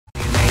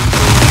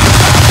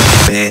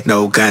hear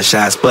no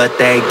gunshots, but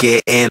they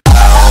getting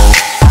low,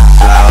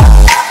 low,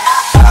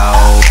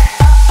 low,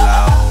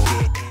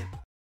 low.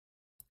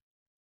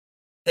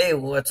 Hey,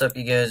 what's up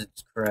you guys?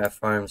 It's Craft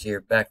Farms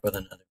here, back with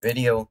another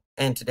video,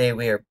 and today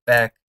we are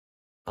back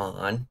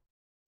on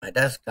my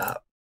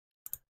desktop.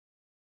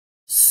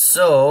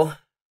 So,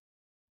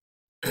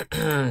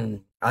 I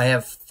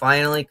have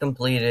finally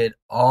completed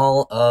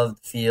all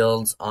of the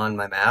fields on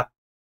my map.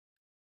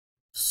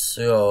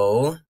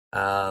 So,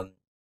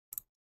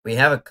 we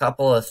have a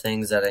couple of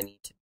things that I need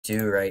to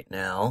do right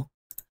now,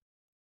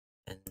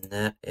 and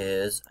that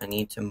is I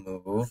need to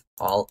move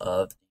all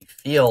of the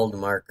field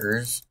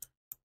markers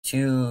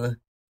to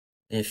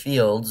the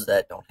fields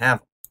that don't have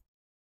them.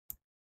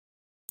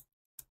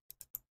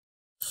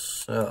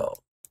 So,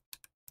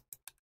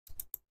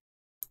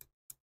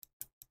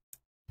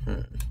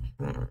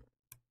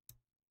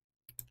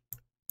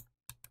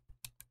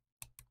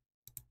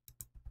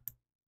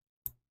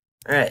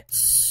 Alright,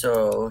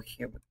 so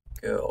here we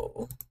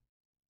go.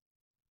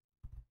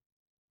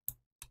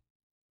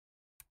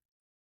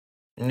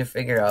 I need to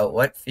figure out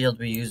what field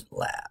we used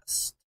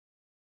last.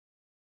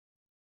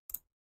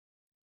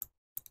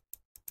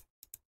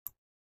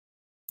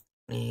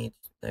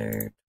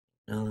 There,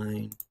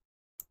 9,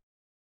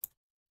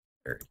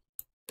 30.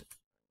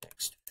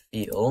 Next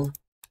field.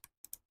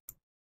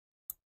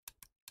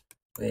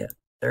 We have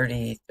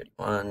 30,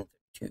 31,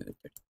 32,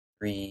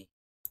 33,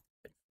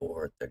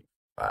 34,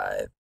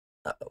 35.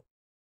 Uh-oh.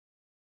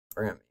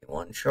 We're going to be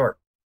one short.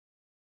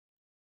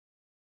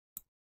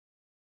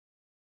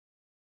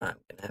 I'm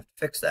going to have to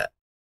fix that.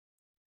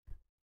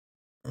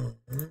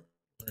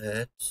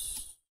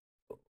 Let's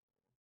go.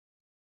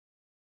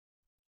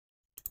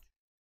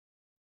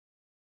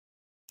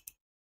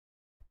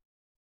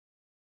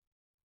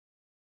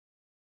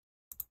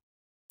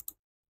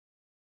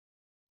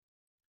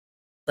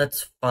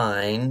 Let's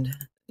find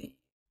the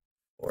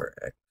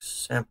 4x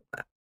sample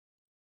map.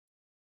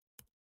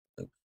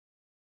 Oops.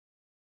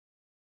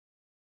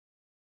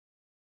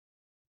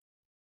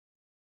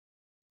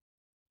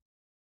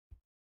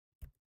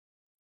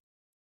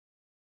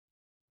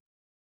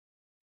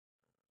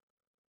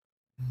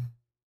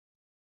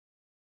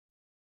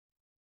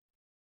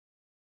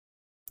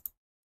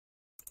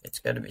 It's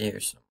got to be here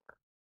somewhere.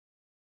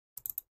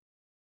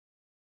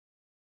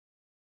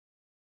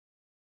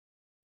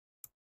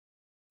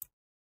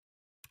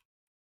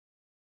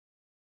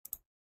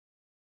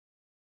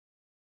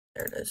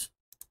 There it is.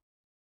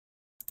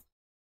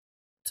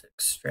 Let's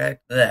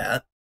extract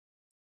that.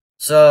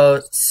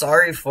 So,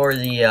 sorry for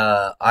the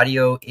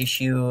audio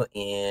issue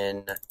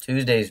in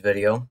Tuesday's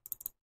video.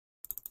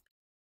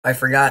 I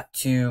forgot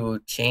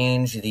to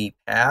change the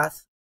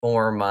path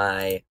for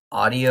my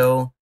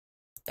audio,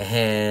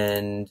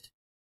 and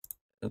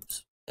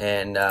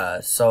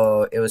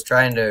so it was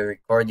trying to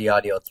record the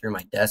audio through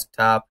my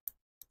desktop,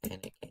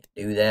 and it can't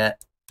do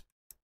that.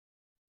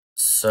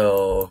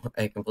 So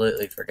I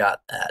completely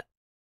forgot that.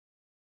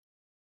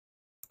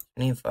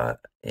 25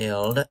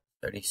 failed.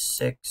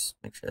 36.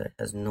 Make sure that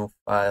has no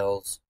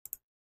files.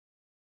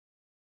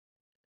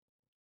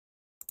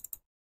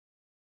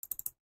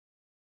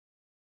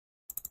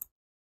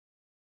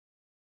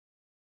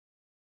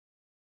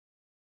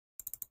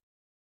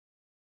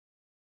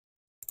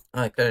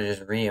 I could have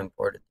just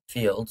re-imported the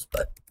fields,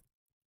 but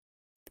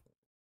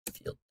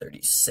field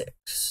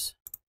 36.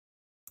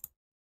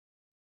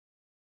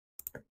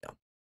 There we go.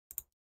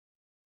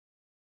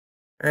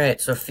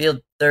 Alright, so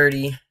field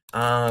 30.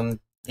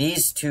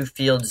 These two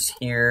fields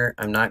here,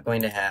 I'm not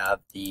going to have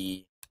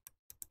the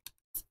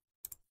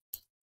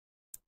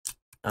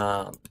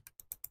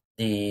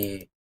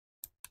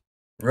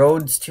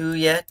roads to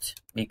yet,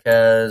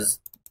 because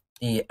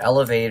the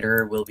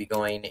elevator will be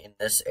going in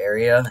this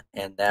area,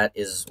 and that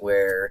is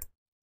where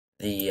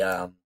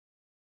the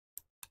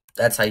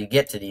that's how you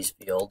get to these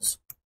fields,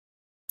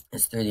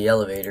 is through the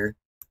elevator.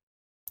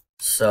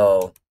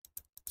 So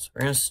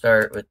we're going to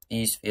start with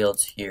these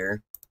fields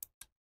here.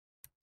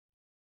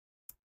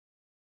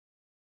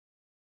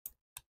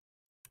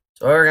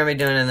 So what we're going to be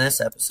doing in this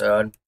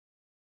episode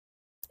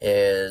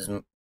is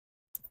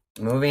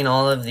moving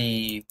all of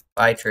the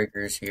buy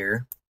triggers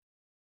here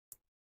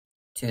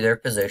to their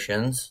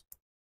positions,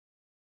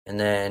 and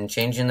then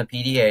changing the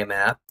PDA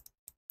map.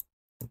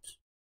 Oops.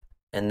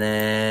 And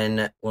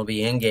then we'll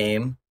be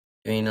in-game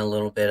doing a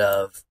little bit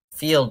of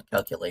field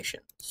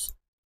calculations.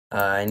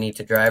 I need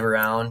to drive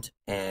around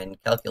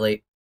and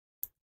calculate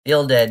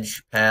field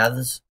edge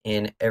paths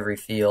in every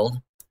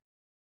field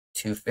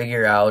to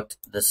figure out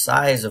the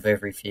size of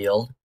every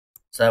field,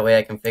 so that way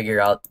I can figure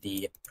out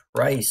the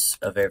price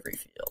of every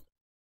field.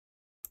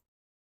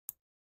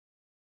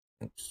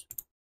 Oops.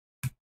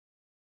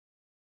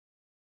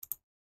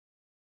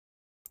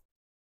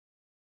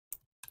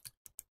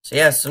 So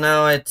yeah, so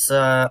now it's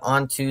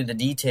on to the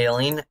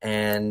detailing,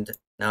 and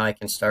now I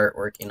can start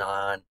working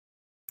on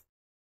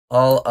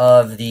all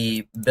of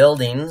the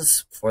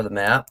buildings for the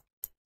map.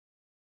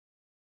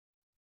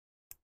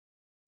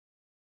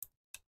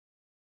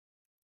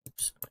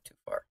 Oops, I went too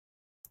far.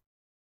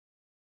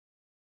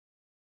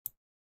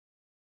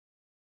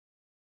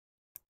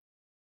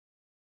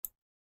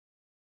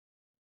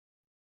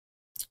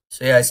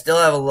 So yeah, I still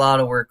have a lot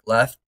of work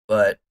left,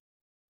 but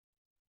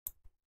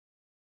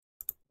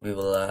we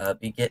will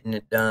be getting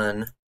it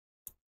done.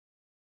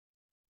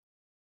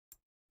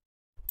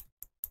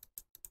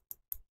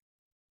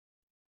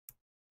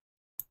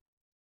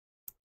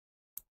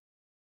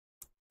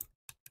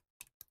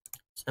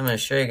 So I'm going to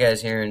show you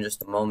guys here in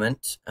just a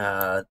moment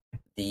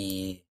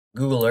the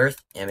Google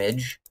Earth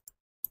image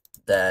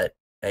that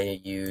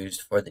I used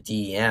for the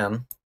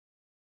DEM.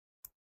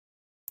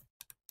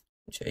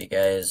 I'll show you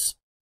guys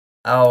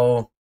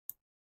how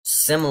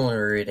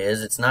similar it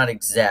is. It's not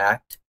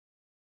exact,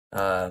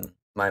 my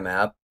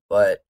map,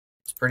 but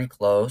it's pretty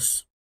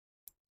close.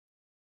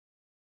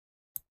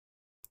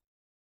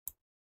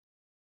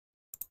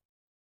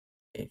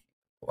 If you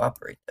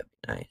cooperate, that'd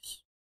be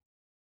nice.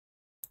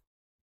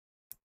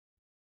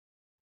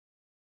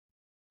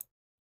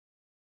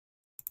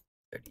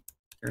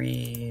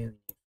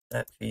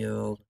 That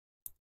field.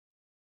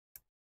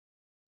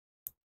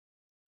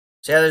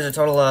 So yeah, there's a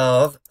total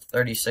of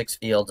 36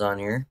 fields on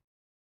here.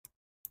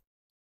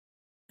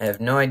 I have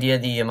no idea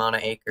the amount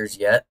of acres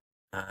yet.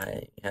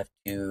 I have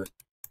to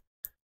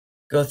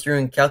go through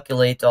and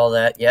calculate all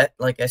that yet,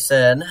 like I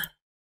said.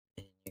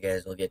 And you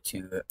guys will get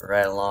to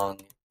ride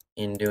along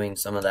in doing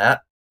some of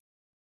that.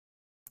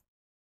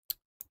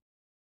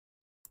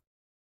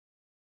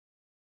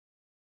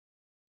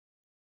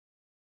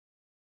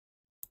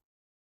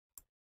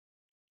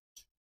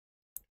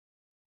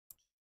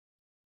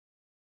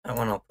 That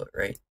one I'll put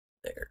right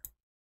there.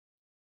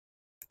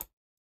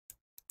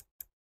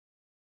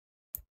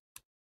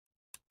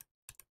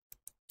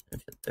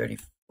 If it's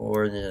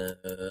 34,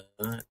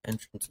 the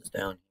entrance is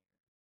down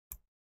here.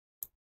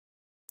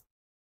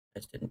 I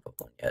just didn't put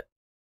one yet.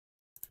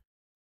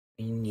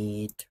 We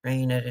need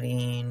terrain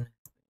editing.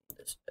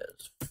 This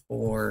as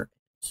 4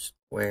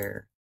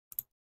 square.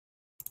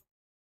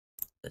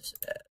 This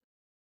as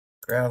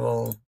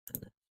gravel,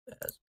 and this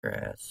as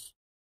grass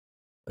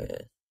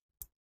with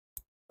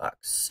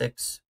box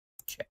 6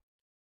 check.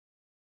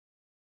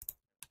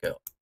 Go.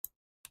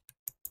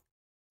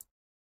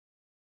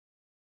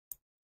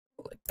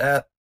 Like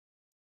that.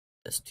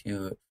 This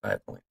to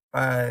 5.5.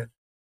 Like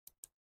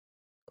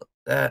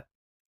that.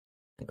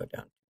 And go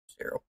down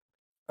to 0.5.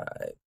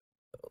 Go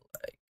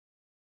like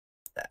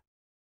that.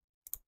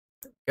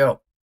 There we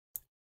go.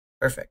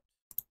 Perfect.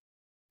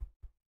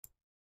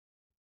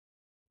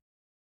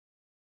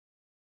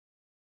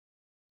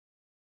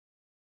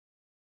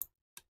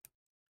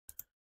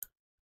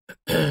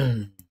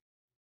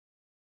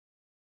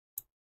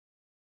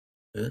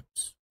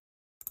 Oops.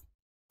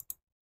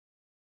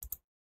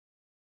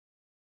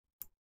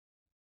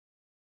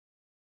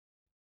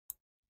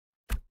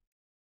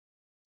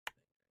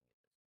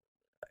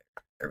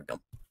 There we go.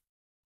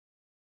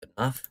 Good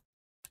enough.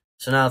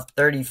 So now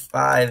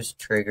 35's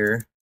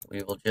trigger,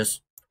 we will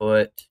just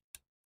put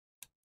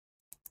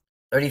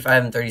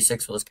 35 and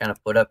 36 we'll just kind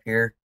of put up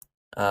here.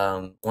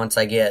 Once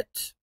I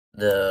get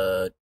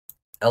the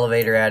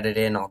elevator added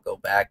in, I'll go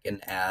back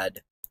and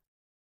add,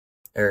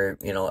 or,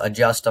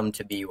 adjust them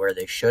to be where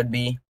they should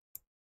be.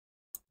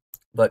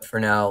 But for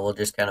now, we'll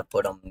just kind of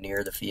put them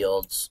near the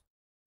fields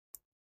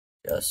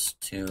just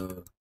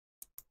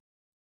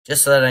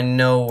so that I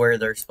know where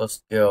they're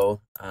supposed to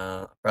go.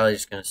 I'm probably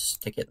just going to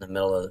stick it in the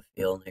middle of the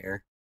field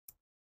here.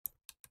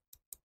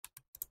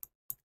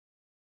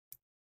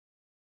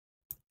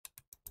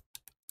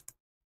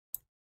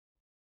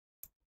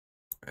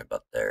 Right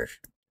about there,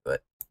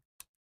 but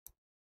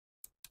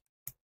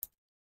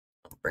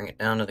I'll bring it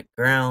down to the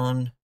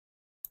ground.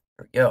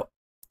 There we go.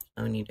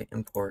 Now we need to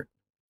import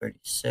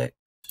 36.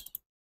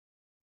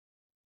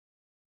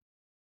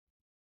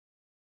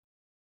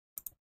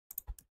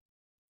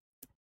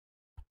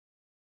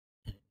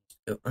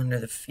 Go under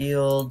the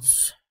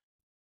fields.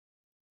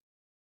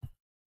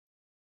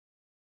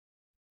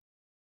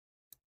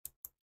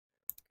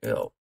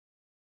 Go.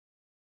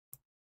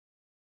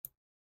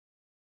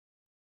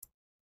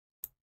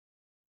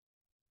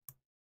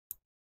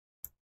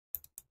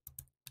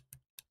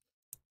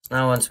 So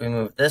now once we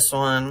move this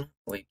one,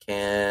 we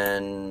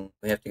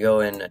have to go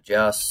and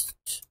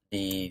adjust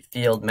the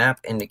field map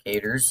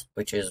indicators,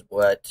 which is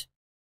what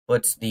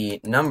puts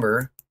the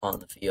number on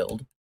the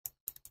field.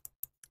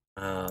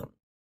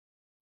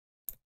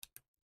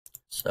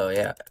 So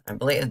yeah, I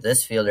believe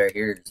this field right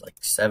here is like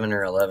 7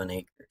 or 11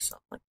 acres,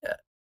 something like that.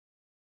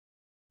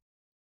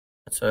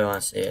 That's what I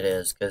want to say it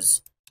is,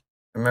 because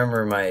I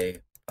remember my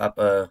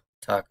papa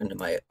talking to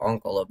my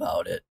uncle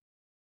about it.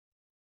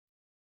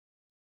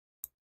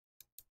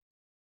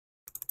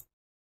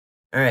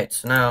 Alright,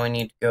 so now we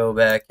need to go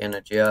back and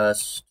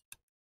adjust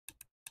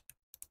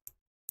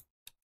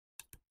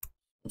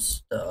some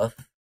stuff.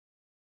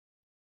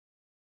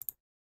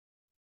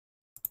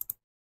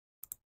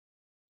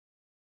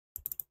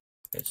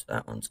 Okay, so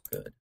that one's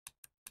good.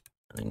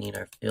 We need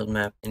our field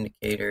map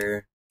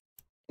indicator.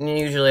 And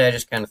usually I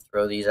just kind of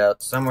throw these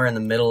out somewhere in the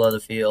middle of the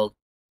field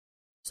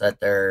so that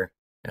they're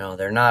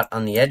not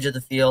on the edge of the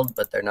field,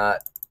 but they're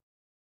not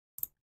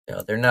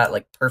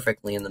like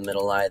perfectly in the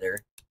middle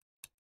either.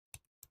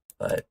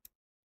 But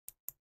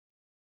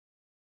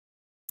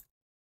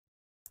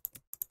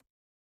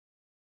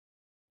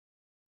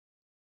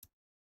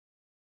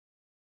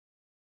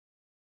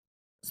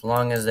as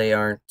long as they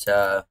aren't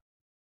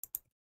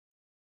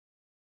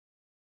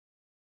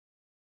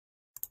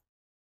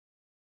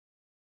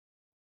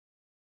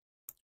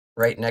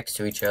right next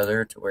to each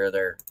other to where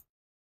they're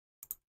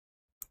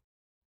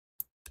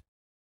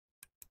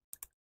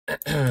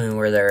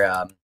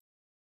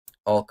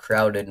all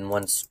crowded in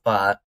one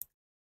spot.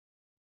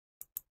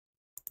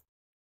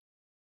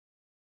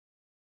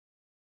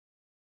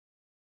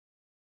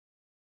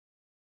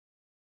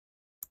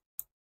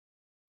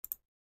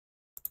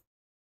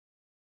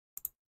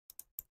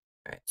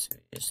 Alright, so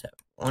we just have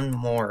one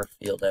more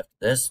field after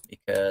this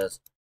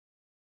because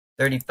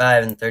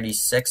 35 and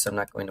 36 I'm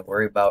not going to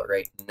worry about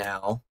right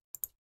now.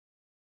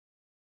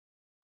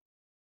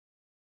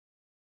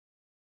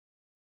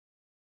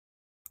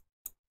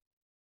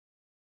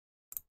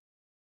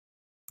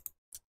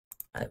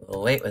 I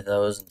will wait with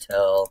those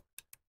until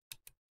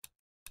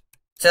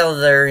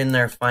they're in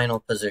their final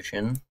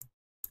position.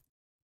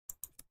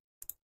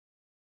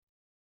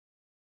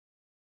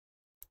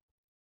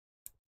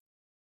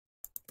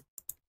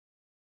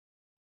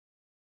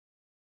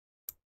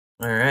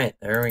 Alright,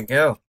 there we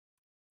go.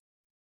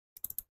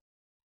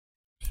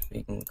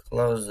 We can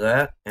close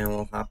that and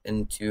we'll hop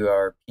into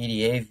our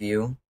PDA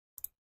view.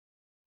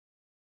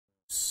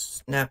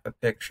 Snap a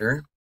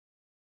picture.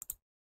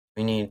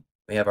 We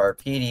have our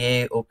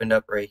PDA opened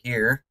up right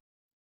here.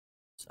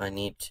 So I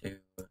need to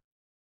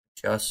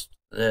adjust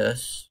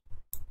this.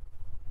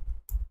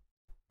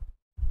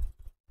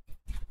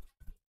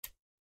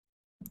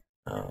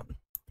 So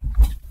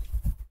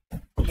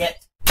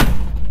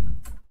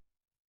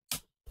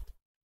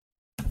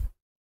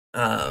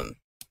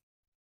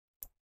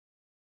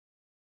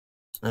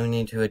now we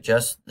need to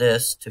adjust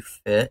this to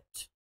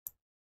fit.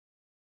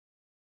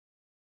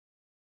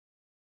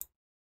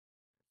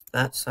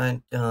 That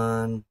side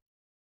done.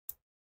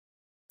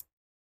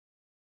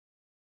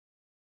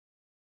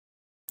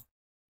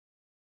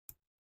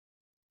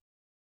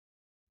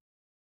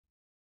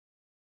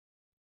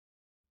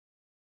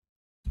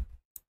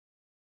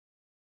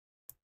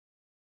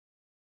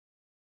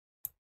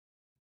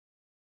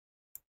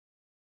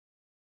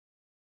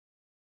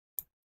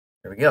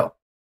 There we go.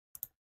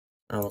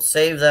 Now we'll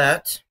save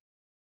that.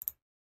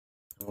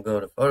 We'll go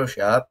to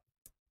Photoshop.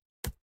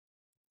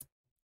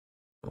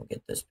 We'll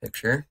get this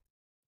picture.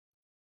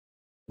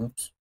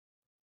 Oops.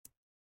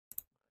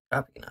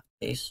 Copy, not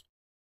paste.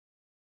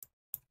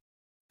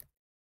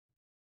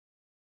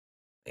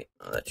 Wait,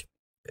 no, that should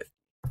be 50.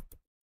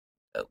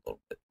 A little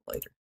bit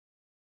lighter.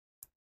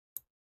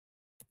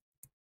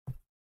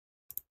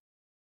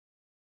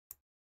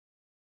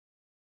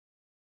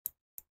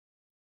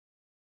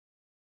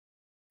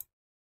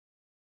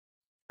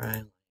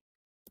 Right.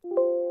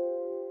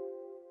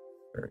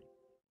 30.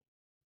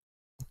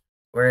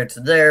 Where it's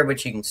there,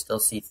 but you can still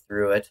see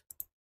through it.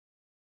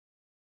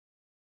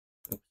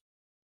 Oops.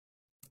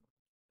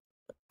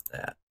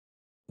 That.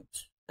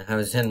 Oops. I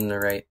was in the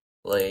right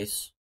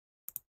place.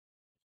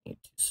 Need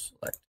to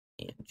select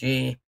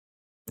PNG.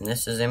 And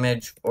this is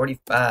image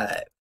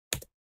 45.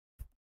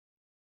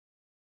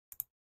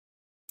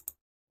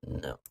 No.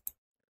 There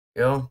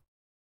we go.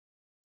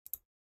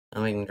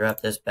 Now we can drop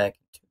this back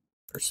into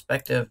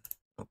perspective.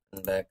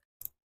 Open back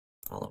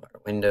all of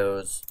our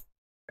windows.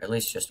 Or at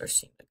least just our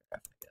scene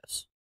graph, I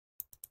guess.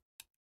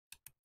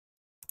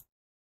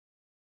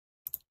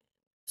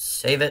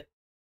 Save it.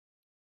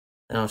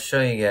 And I'll show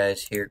you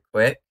guys here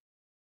quick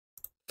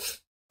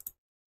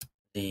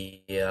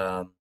the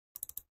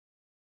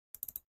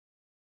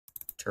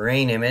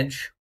terrain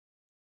image.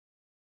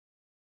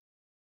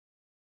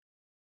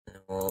 And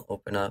we'll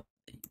open up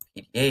the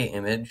PDA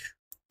image.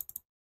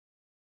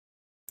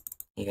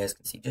 You guys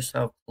can see just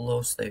how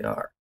close they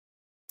are.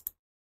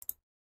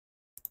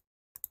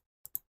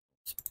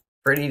 It's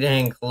pretty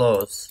dang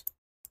close.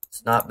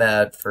 It's not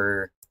bad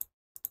for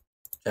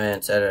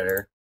Giant's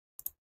Editor.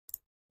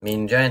 I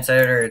mean, Giant's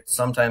Editor, it's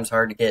sometimes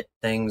hard to get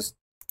things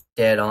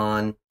dead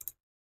on,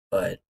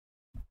 but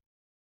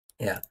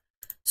yeah.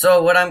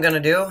 So what I'm going to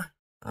do,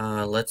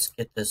 let's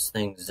get this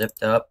thing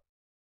zipped up.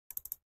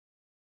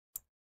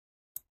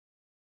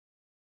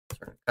 So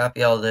we're going to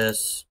copy all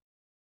this.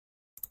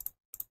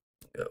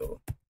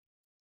 Go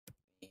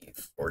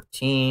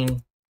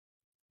 14,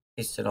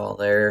 paste it all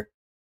there,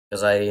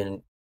 because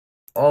I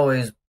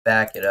always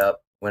back it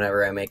up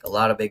whenever I make a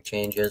lot of big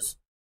changes.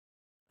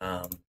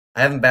 I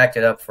haven't backed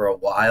it up for a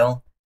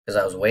while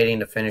because I was waiting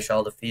to finish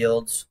all the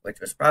fields, which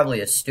was probably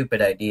a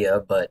stupid idea,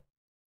 but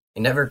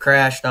it never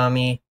crashed on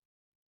me.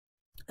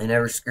 I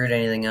never screwed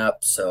anything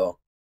up, so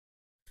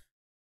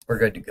we're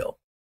good to go.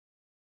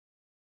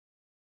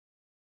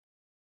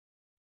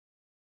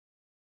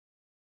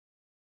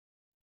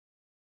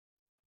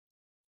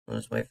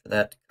 Let's wait for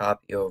that to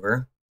copy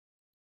over.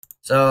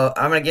 So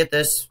I'm going to get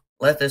this,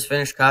 let this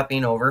finish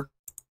copying over,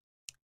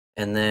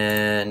 and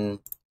then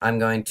I'm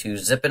going to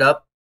zip it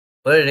up,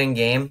 put it in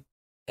game,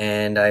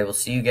 and I will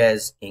see you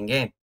guys in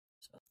game.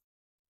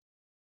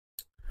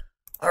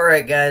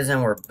 Alright guys,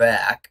 and we're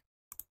back.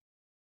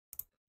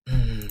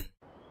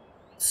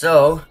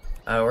 So,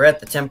 we're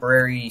at the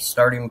temporary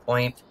starting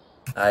point.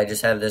 I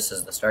just have this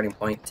as the starting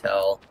point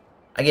till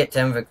I get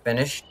Temvik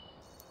finished.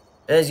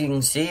 As you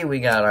can see, we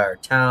got our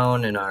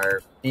town and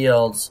our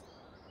fields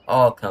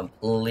all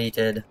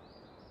completed.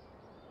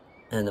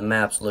 And the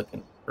map's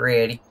looking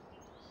pretty.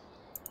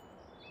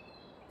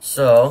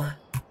 So,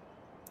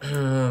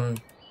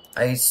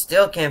 I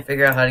still can't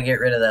figure out how to get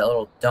rid of that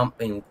little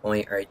dumping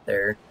point right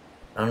there.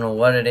 I don't know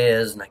what it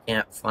is, and I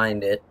can't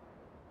find it.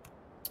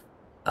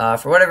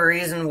 For whatever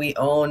reason, we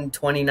own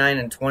 29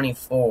 and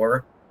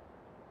 24.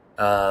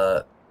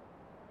 We're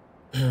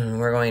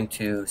going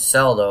to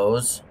sell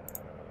those.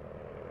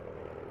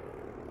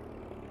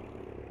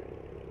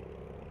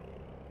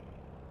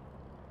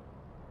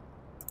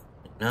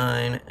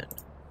 9 and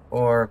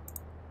 4.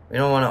 We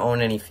don't want to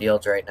own any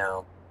fields right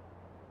now.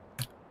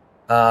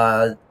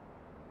 I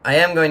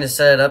am going to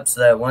set it up so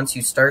that once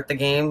you start the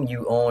game,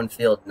 you own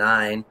field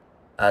 9,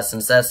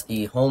 since that's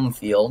the home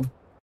field.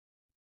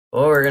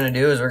 What we're going to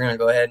do is we're going to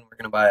go ahead and we're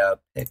going to buy a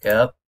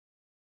pickup.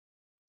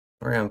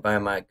 We're going to buy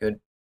my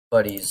good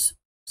buddy's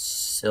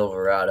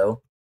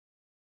Silverado.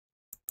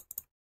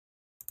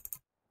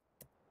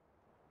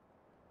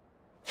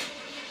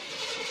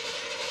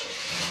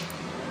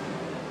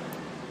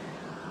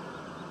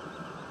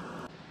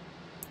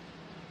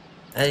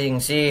 As you can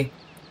see,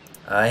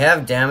 I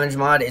have damage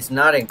mod. It's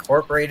not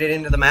incorporated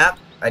into the map.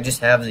 I just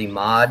have the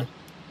mod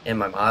in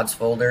my mods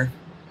folder.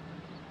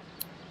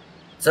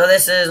 So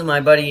this is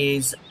my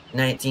buddy's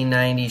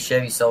 1990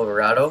 Chevy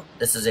Silverado.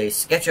 This is a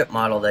SketchUp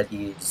model that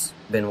he's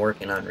been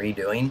working on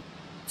redoing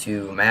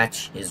to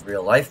match his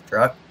real life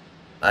truck.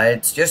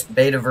 It's just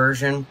beta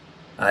version.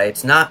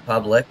 It's not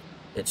public.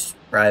 It's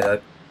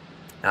private.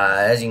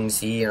 As you can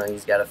see,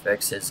 he's got to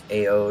fix his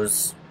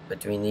AOs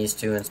between these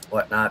two and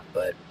whatnot,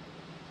 but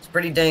it's a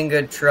pretty dang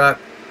good truck.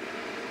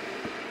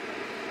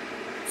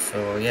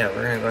 So yeah,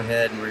 we're going to go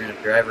ahead and we're going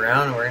to drive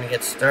around and we're going to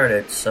get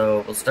started.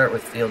 So we'll start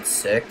with field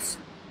 6.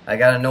 I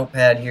got a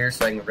notepad here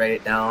so I can write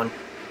it down.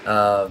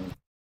 I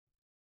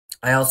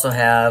also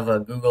have a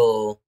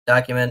Google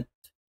document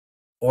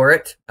for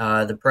it.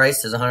 The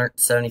price is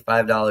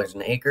 $175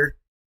 an acre.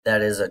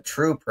 That is a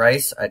true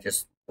price. I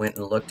just went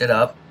and looked it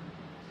up.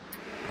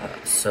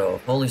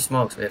 So holy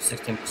smokes, we have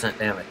 16%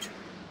 damage.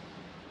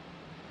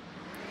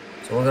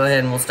 So we'll go ahead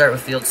and we'll start with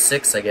field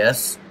 6, I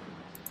guess.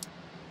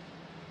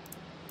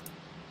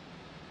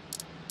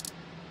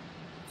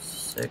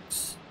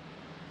 6,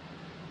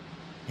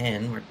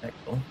 10, where'd that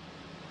go?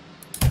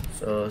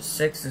 So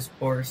 6 is, of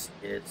course,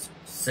 it's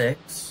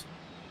 6.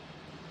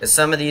 Because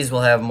some of these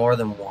will have more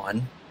than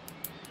one.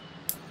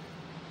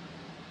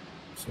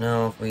 So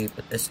now if we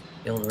put this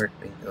field work,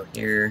 we can go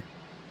here.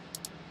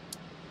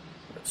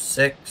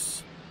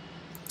 6.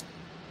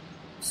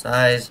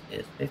 Size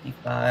is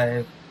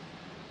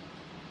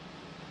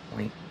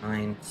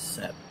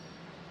 55.97.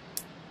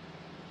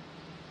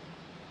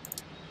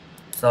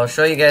 So I'll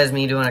show you guys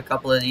me doing a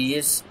couple of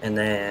these, and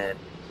then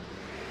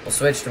we'll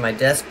switch to my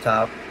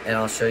desktop, and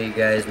I'll show you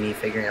guys me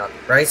figuring out the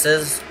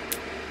prices,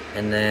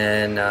 and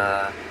then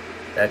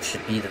that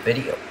should be the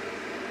video.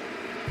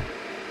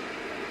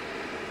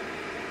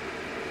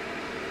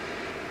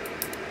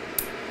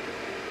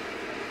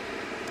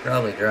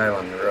 Probably drive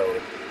on the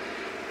road.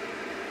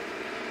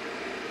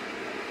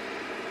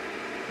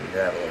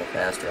 Drive a little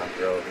faster on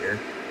the road here.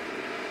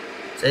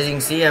 So as you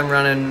can see, I'm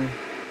running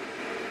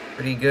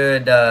pretty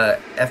good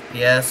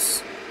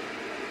FPS.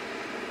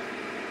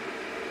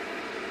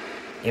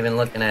 Even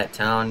looking at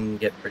town, you can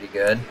get pretty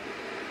good.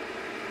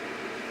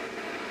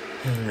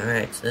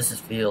 Alright, so this is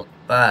field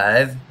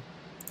 5.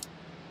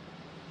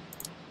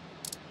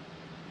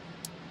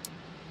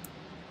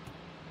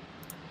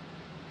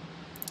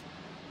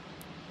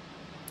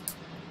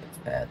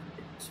 Path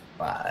is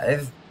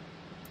 5.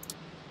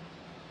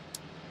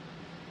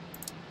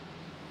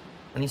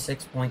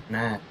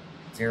 26.9.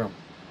 0.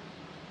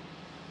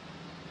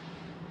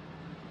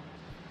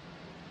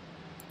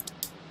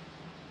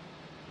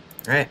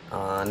 Alright,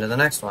 on to the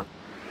next one,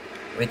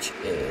 which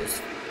is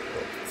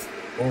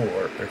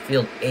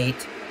field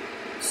 8.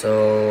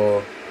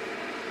 So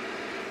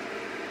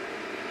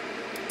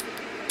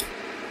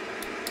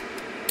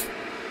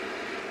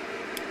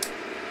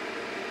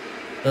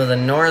the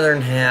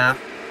northern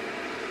half,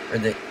 or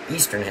the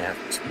eastern half,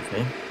 excuse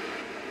me.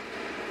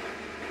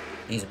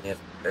 These we have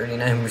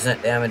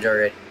 39% damage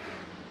already.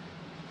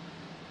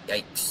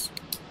 Yikes.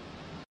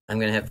 I'm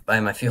gonna have to buy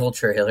my fuel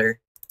trailer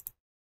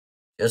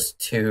just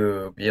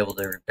to be able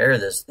to repair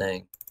this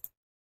thing.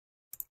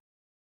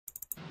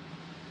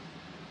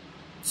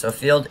 So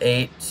field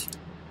 8.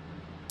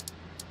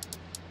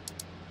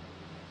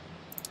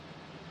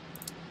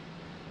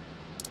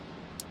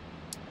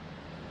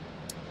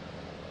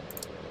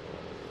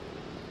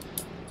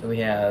 So we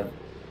have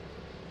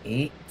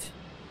 8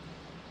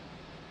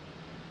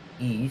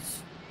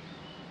 east.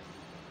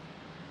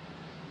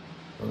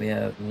 So we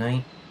have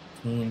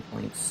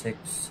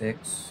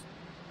 19.66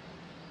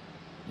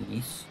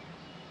 east.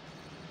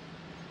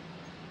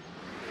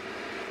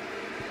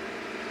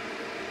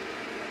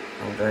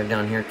 I'll drive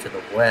down here to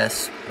the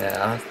west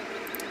path,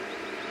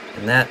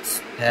 and that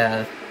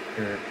path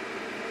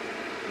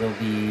will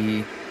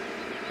be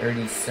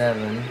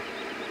 37.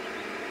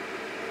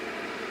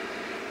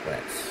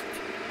 west.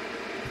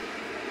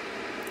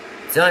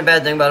 It's the only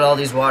bad thing about all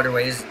these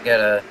waterways. You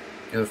gotta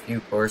do a few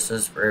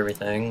courses for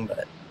everything,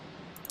 but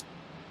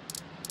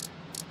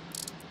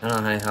I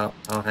don't know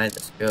how high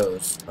this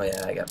goes. Oh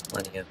yeah, I got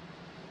plenty of.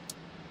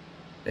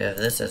 Yeah,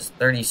 this is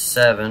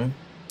 37.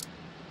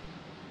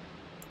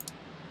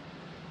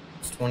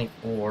 It's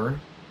 24.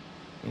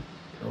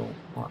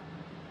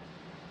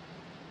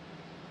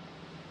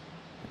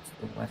 That's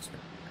the western.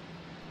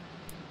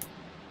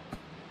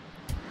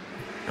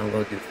 Now we'll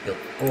go do field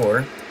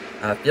 4.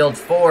 Field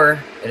 4,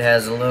 it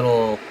has a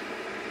little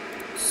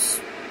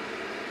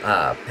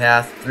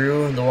path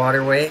through the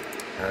waterway,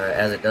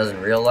 as it does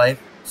in real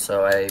life,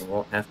 so I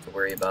won't have to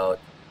worry about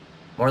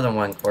more than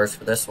one course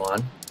for this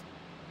one,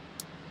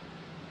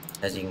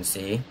 as you can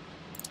see.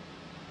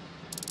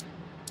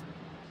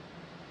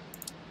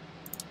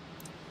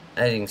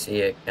 As you can see,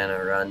 it kind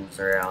of runs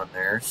around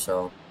there,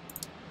 so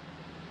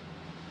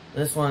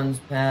this one's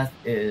path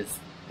is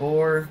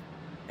 4,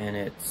 and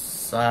its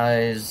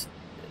size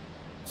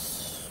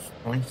is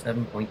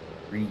 27.3.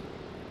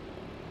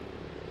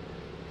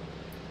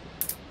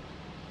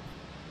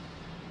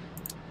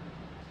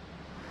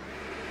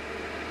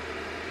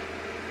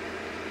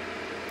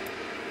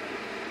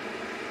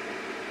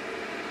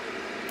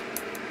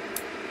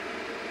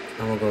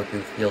 And we'll go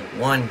through field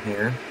 1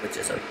 here, which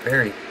is a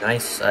very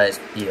nice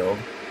sized field.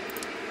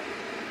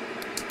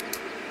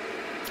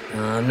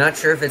 I'm not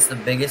sure if it's the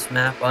biggest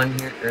map on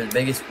here, or the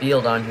biggest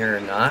field on here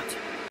or not.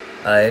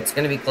 It's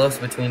going to be close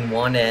between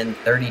 1 and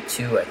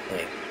 32, I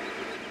think.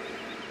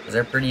 Because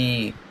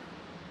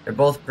they're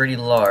both pretty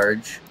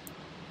large.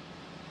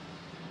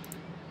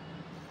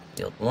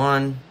 Field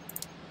 1.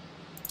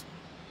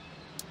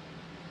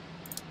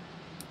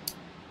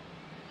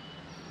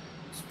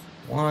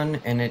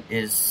 And it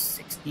is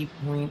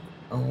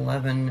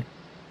 60.11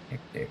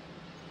 hectares.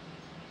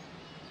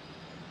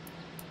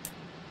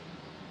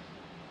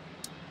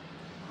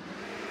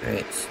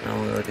 Alright, so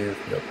now we'll do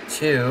field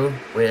 2,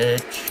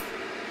 which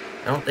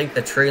I don't think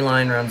the tree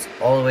line runs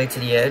all the way to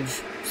the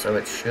edge, so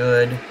it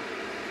should,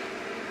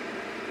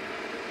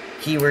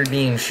 keyword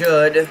being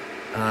should,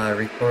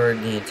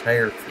 record the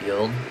entire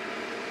field.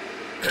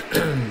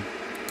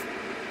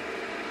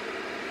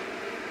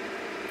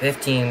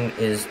 15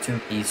 is 2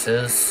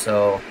 pieces,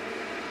 so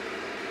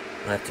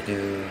I'll have to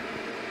do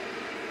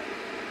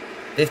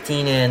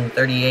 15 and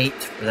 38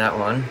 for that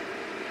one.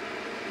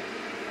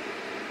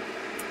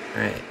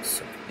 Alright,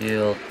 so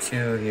field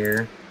 2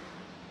 here.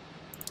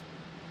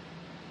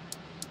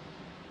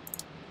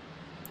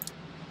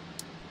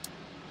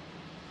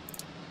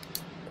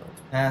 So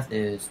its path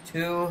is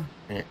 2,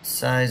 and its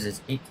size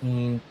is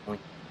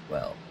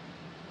 18.12.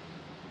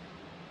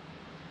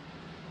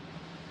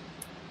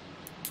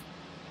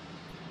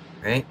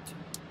 Right,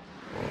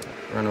 we'll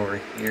run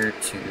over here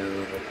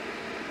to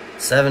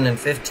 7 and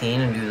 15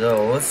 and do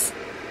those.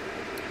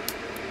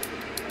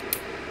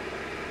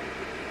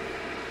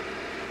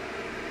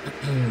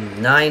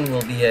 Nine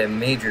will be a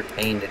major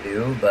pain to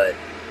do, but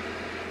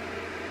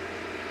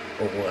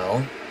oh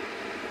well.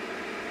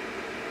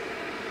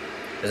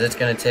 Because it's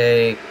gonna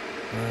take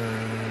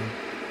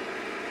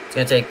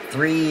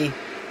 3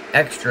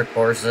 extra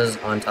courses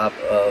on top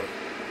of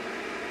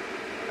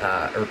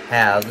or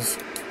paths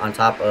on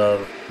top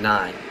of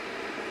 9.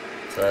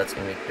 So that's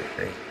gonna be pretty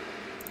crazy.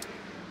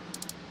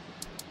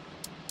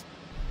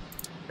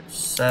 There's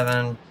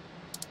 7.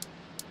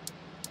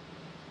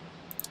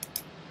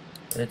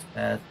 Its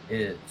path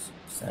is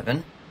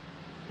 7,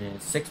 and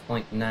it's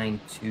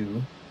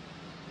 6.92. How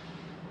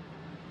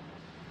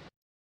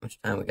much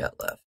time we got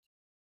left?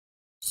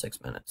 6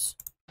 minutes.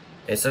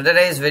 Okay, so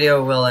today's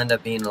video will end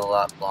up being a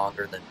lot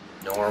longer than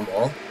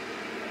normal,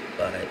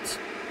 but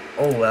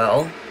oh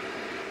well.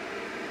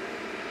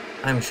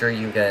 I'm sure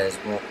you guys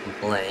won't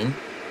complain.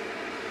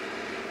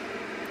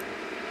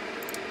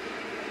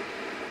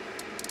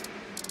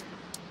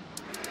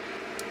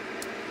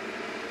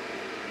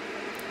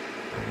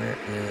 Where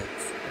is...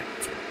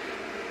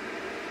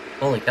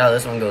 Holy cow,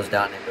 this one goes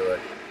down into a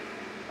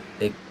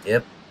big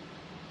dip.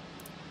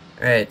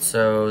 Alright,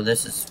 so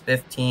this is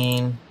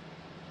 15.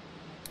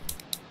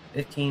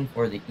 15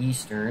 for the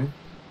eastern.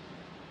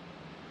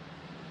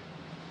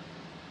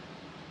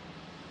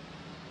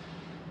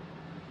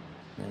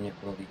 And it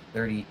will be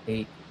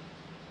 38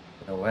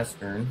 for the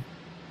western.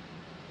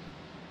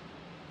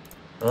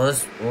 So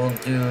we'll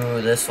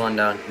do this one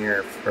down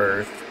here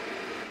first,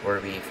 before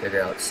we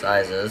figure out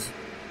sizes.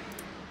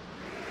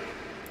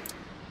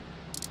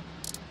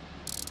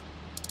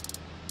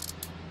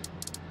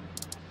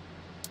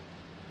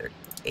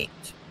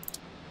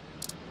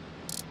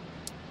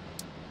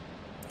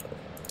 So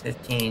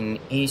 15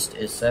 east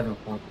is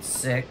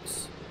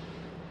 7.6.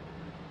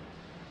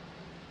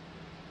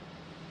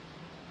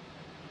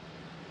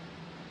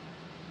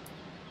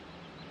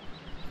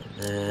 And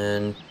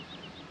then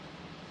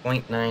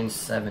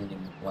 0.97 in the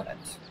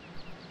west.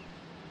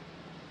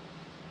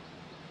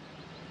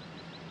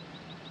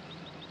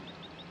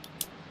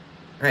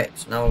 Alright,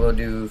 so now we'll go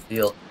do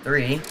field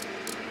 3.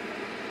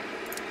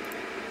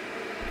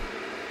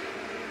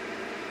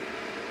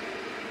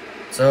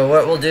 So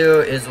what we'll do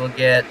is we'll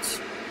get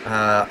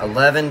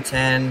 11,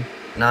 10,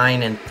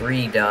 9, and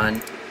 3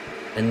 done.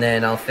 And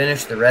then I'll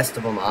finish the rest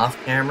of them off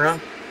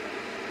camera.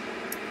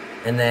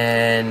 And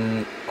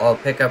then I'll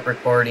pick up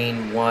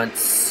recording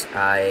once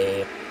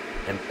I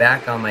am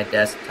back on my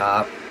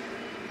desktop.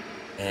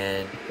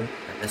 And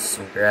I missed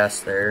some grass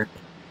there.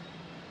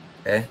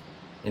 Okay,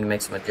 need to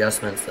make some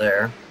adjustments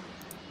there.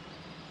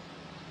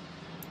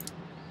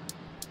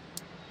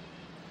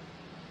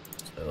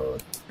 So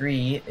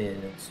 3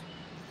 is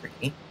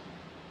 3.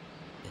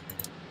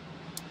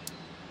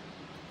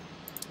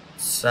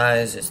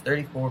 Size is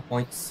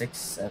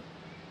 34.67.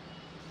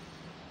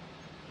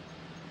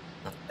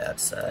 Not bad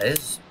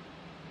size.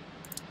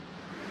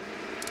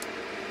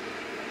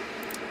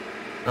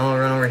 Now I'll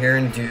run over here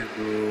and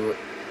do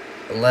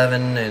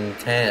 11 and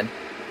 10.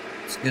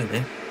 Excuse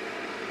me.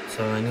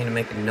 So I need to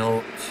make a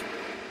note.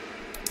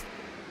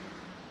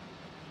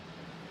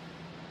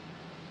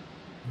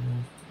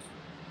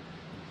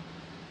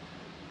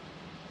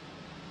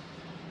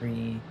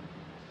 Three.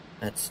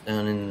 That's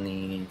down in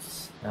the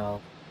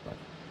south. There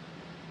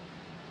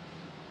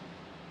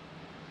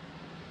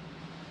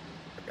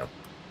we go.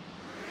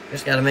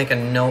 Just gotta make a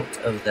note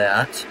of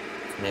that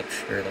to make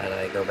sure that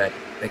I go back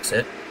and fix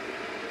it.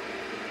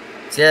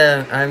 So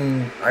yeah,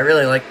 I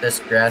really like this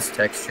grass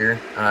texture.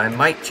 I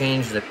might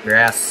change the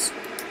grass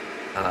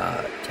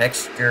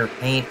texture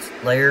paint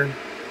layer,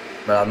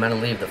 but I'm gonna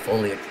leave the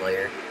foliage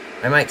layer.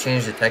 I might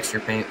change the texture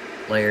paint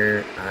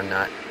layer. I'm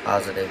not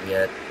positive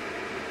yet.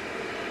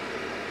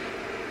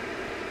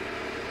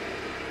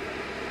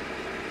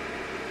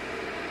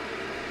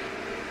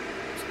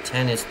 So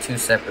 10 is 2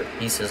 separate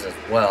pieces as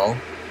well.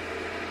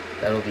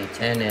 That'll be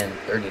 10 and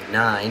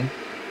 39.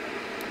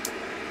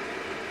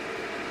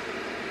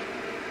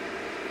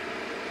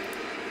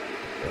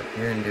 Go up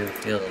here and do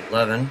field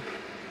 11.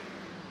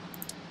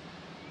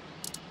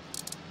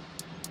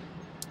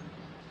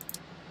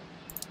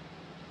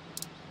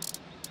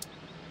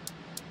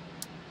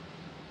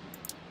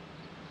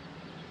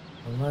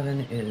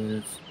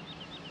 Is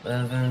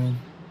 11,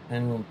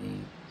 10 will be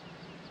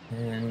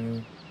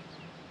 10,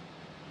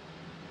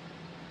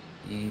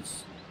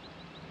 east,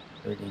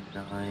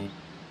 39,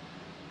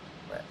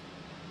 west.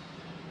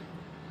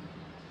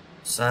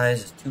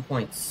 Size is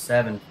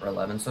 2.7 for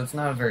 11, so it's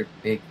not a very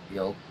big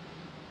field.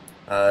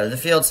 The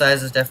field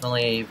sizes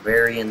definitely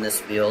vary in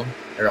this field,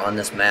 or on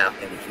this map,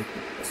 I mean,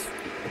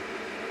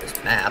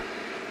 this map.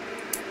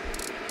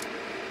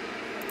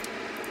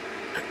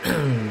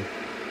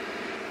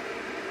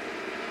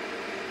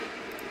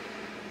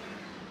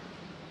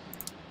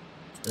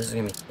 This is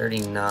going to be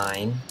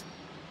 39.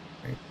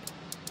 Right.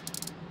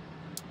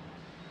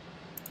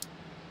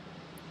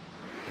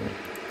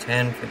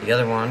 10 for the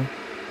other one.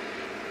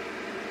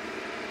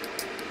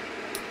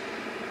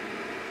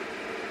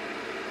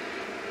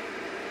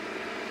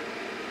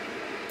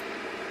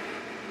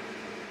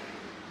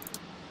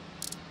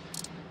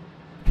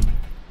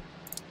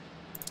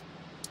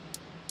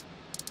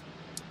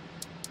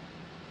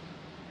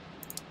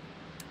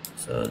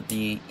 So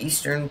the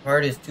eastern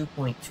part is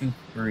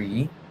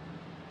 2.23.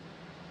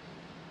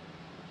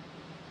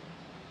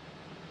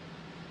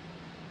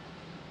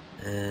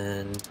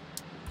 And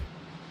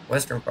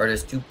western part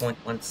is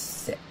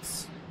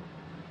 2.16.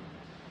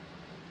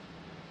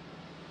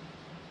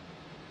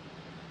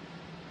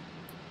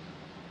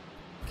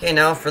 Okay,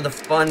 now for the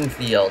fun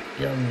field,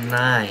 field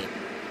 9,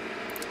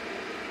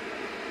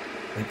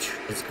 which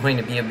is going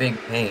to be a big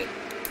pain.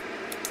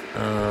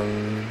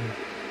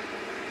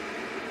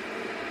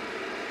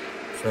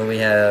 So we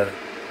have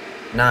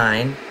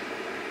 9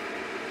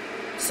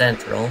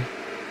 central,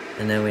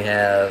 and then we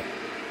have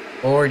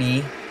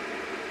 40.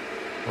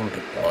 Oh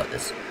my god,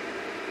 this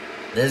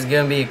is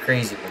gonna be a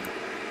crazy one.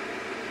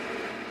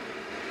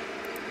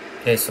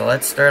 Okay, so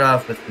let's start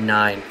off with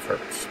 9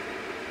 first.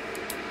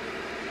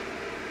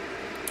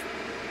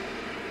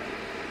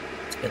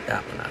 Let's get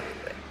that one out of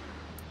the way.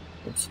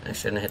 Oops, I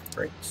shouldn't have hit the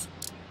brakes.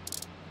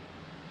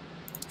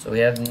 So we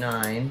have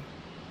 9.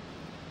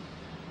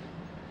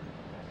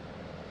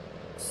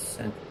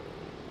 Center.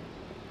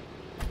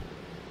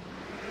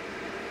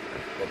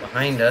 Go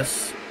behind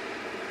us.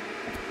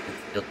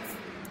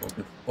 We'll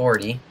do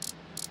 40.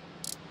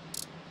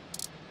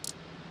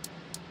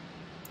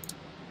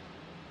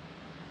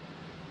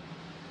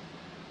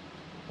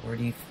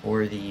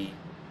 For the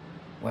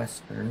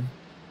western.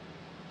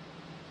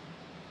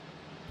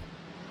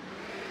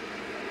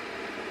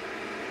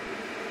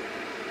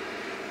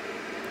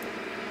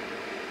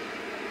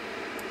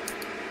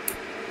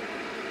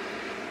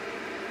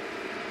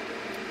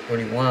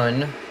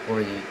 $41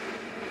 for the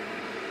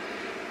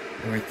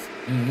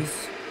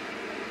northeast.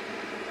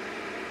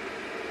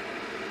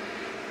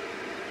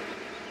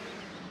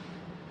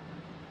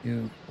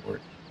 $240.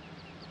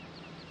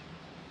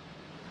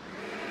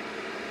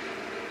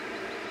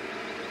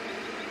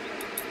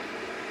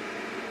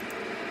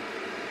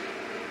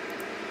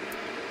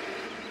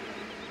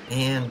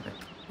 And the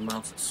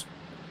mouse is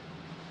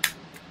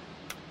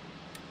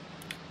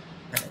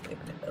apparently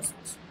when it does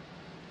this.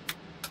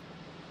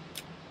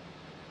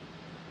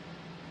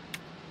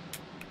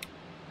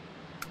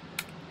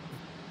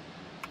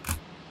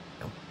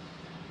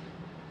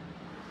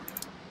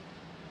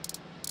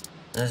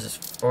 This is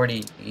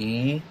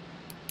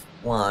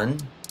 41.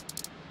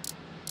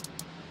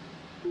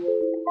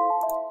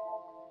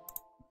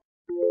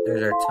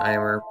 There's our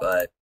timer,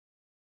 but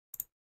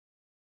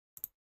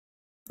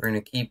we're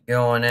gonna keep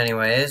going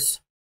anyways.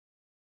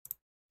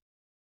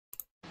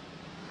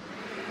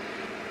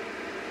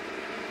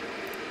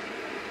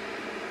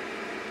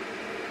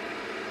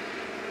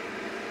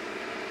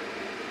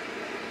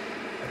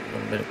 A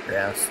little bit of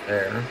grass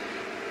there.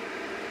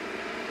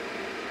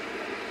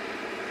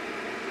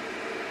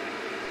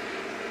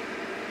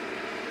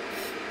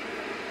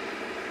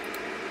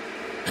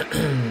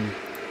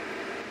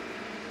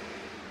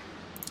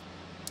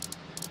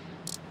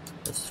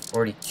 This is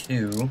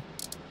 42.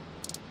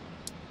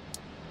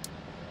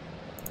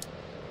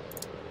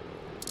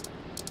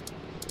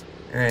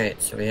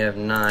 Alright, so we have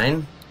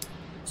 9.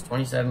 It's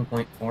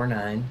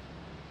 27.49.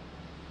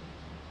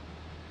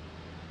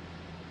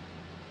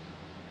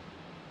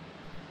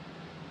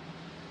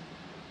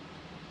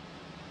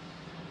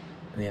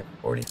 We have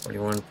 40,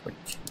 41,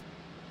 42.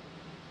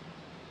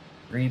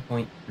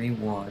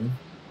 3.31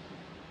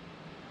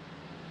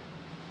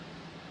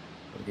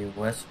 for the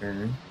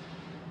western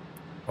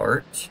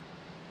part.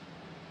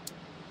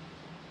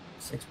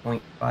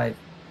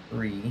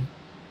 6.53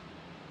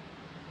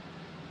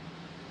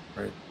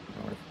 for the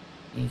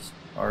northeast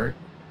part.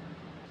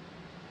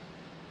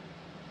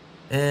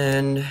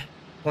 And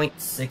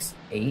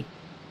 0.68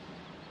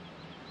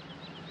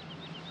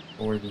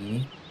 for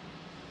the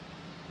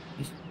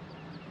east.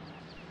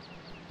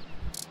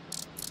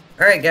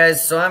 Alright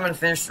guys, so I'm going to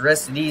finish the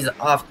rest of these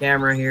off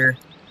camera here,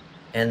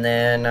 and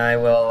then I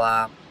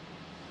will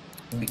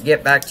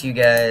get back to you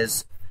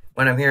guys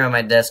when I'm here on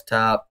my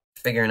desktop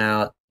figuring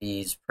out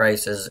these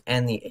prices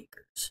and the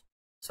acres.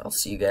 So I'll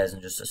see you guys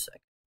in just a second.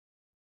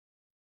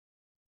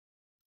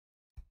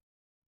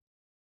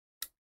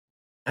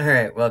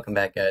 Alright, welcome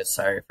back guys.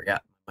 Sorry, I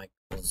forgot my mic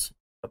was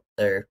up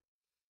there.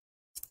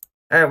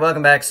 Alright,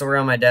 welcome back. So we're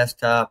on my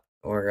desktop.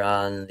 We're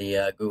on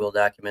the Google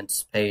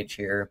Documents page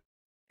here.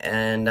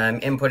 And I'm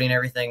inputting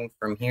everything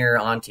from here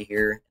onto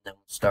here, and then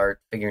we'll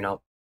start figuring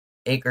out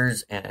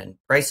acres and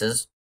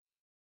prices.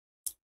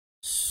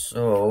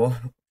 So,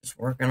 just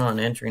working on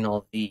entering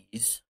all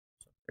these.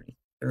 So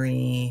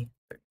 33,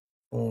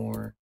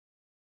 34,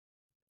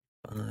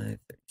 35,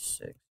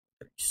 36,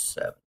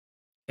 37.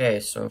 Okay,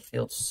 so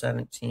field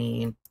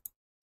 17.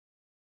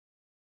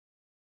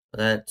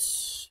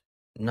 That's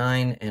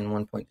 9 and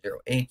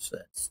 1.08, so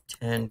that's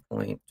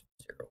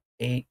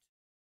 10.08.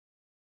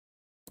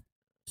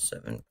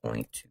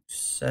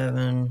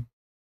 7.27,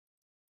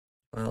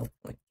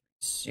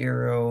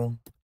 12.0.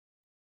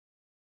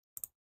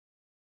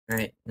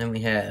 Alright, then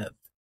we have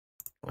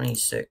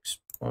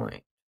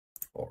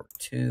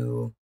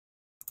 26.42,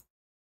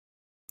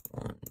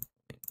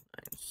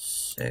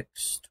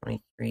 1.96,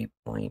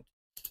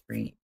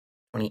 23.3,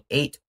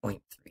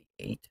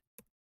 28.38,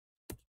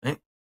 right?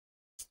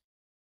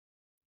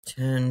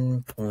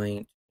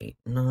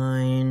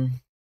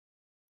 10.89,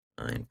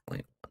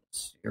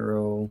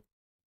 9.10.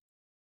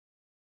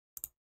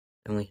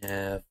 And we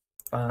have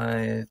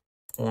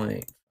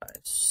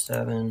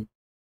 5.57,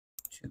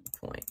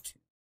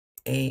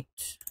 2.28,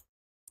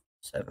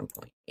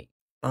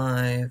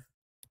 7.85,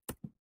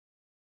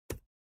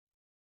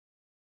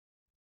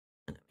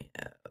 and then we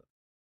have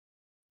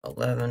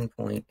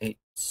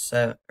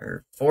 11.87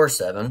 or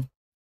 47.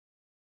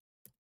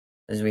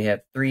 As we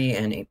have 3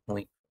 and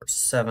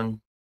 8.47.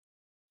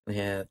 We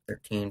have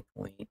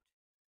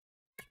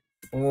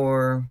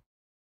 13.4,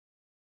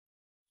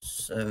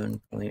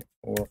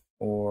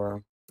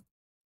 7.44,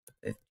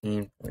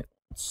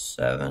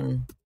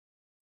 15.7,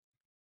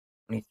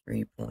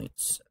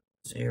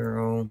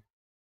 23.70,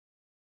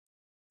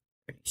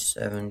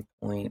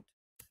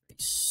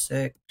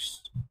 37.36,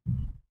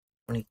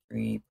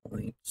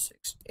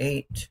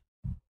 23.68,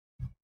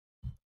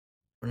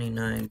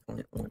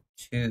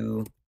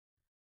 29.12.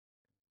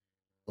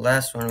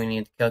 Last one we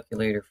need the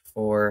calculator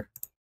for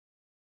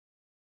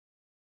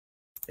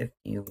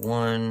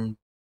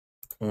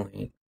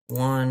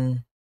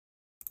 51.1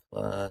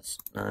 plus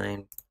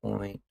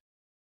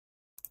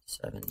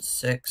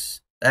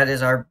 9.76. That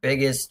is our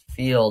biggest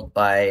field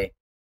by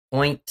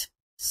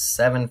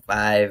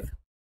 0.75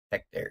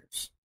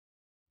 hectares.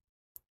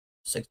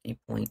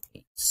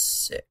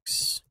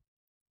 60.86.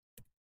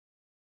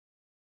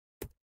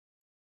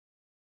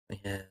 We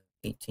have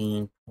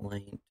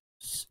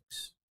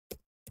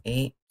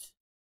 18.68.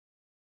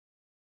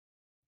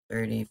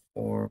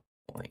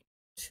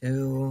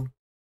 34.2.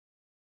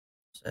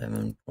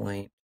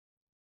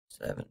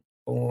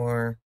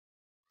 7.74.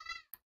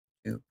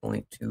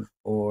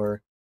 2.24.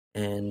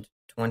 And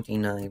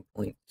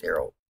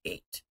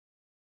 29.08.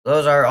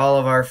 Those are all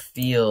of our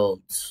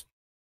fields.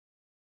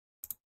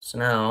 So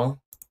now,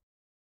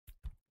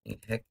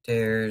 8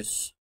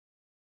 hectares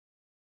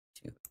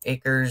to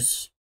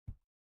acres.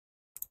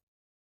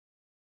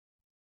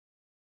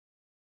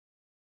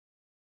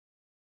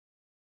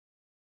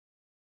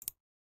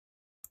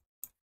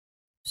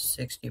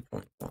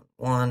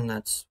 $60.11,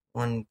 that's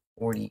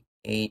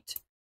 148.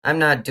 I'm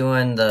not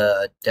doing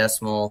the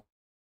decimal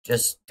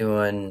just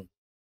doing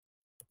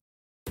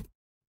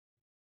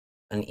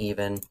an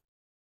even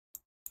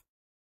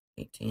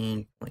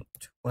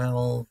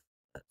 18.12,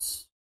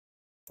 that's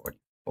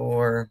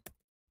 44,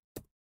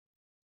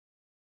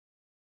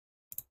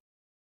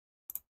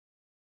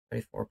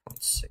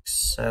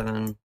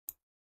 34.67,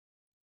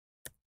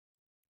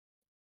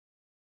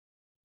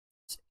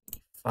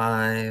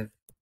 85.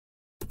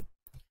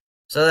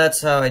 So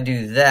that's how I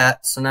do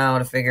that. So now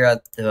to figure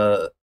out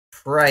the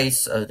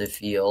price of the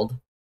field,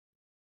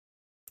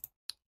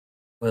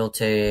 we'll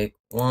take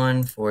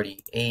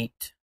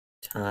 148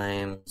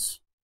 times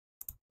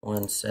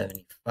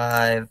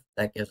 175.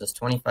 That gives us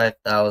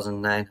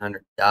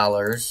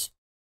 $25,900.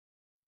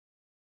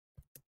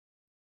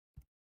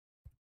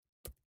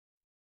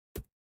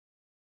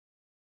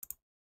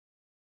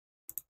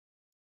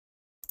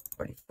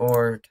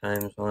 44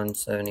 times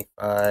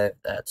 175,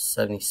 that's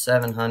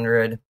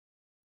 7,700.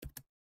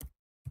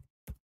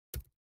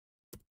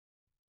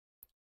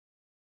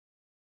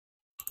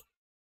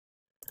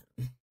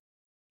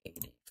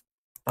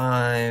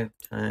 Five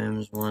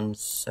times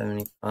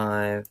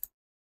 175,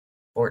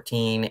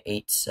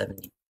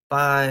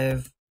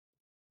 14,875.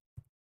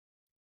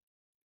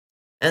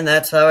 And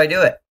that's how I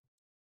do it.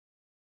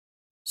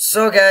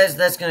 So guys,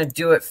 that's gonna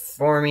do it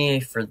for me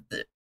for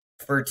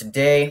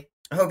today.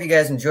 I hope you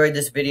guys enjoyed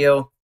this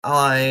video.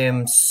 I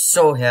am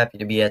so happy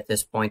to be at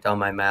this point on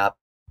my map.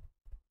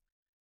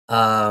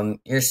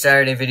 Your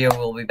Saturday video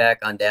will be back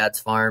on Dad's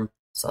farm,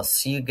 so I'll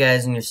see you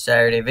guys in your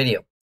Saturday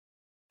video.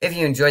 If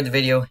you enjoyed the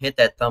video, hit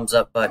that thumbs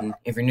up button.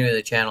 If you're new to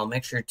the channel,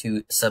 make sure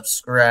to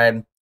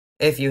subscribe.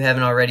 If you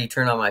haven't already,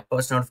 turn on my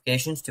post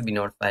notifications to be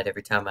notified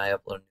every time I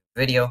upload a new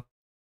video.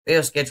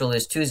 Video schedule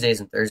is Tuesdays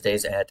and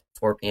Thursdays at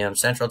 4 p.m.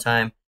 Central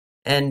Time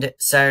and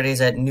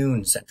Saturdays at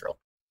noon Central.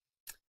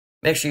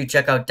 Make sure you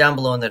check out down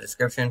below in the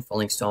description for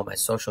links to all my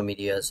social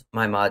medias,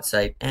 my mod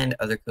site, and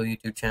other cool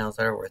YouTube channels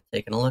that are worth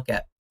taking a look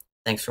at.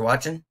 Thanks for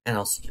watching, and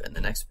I'll see you in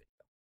the next video.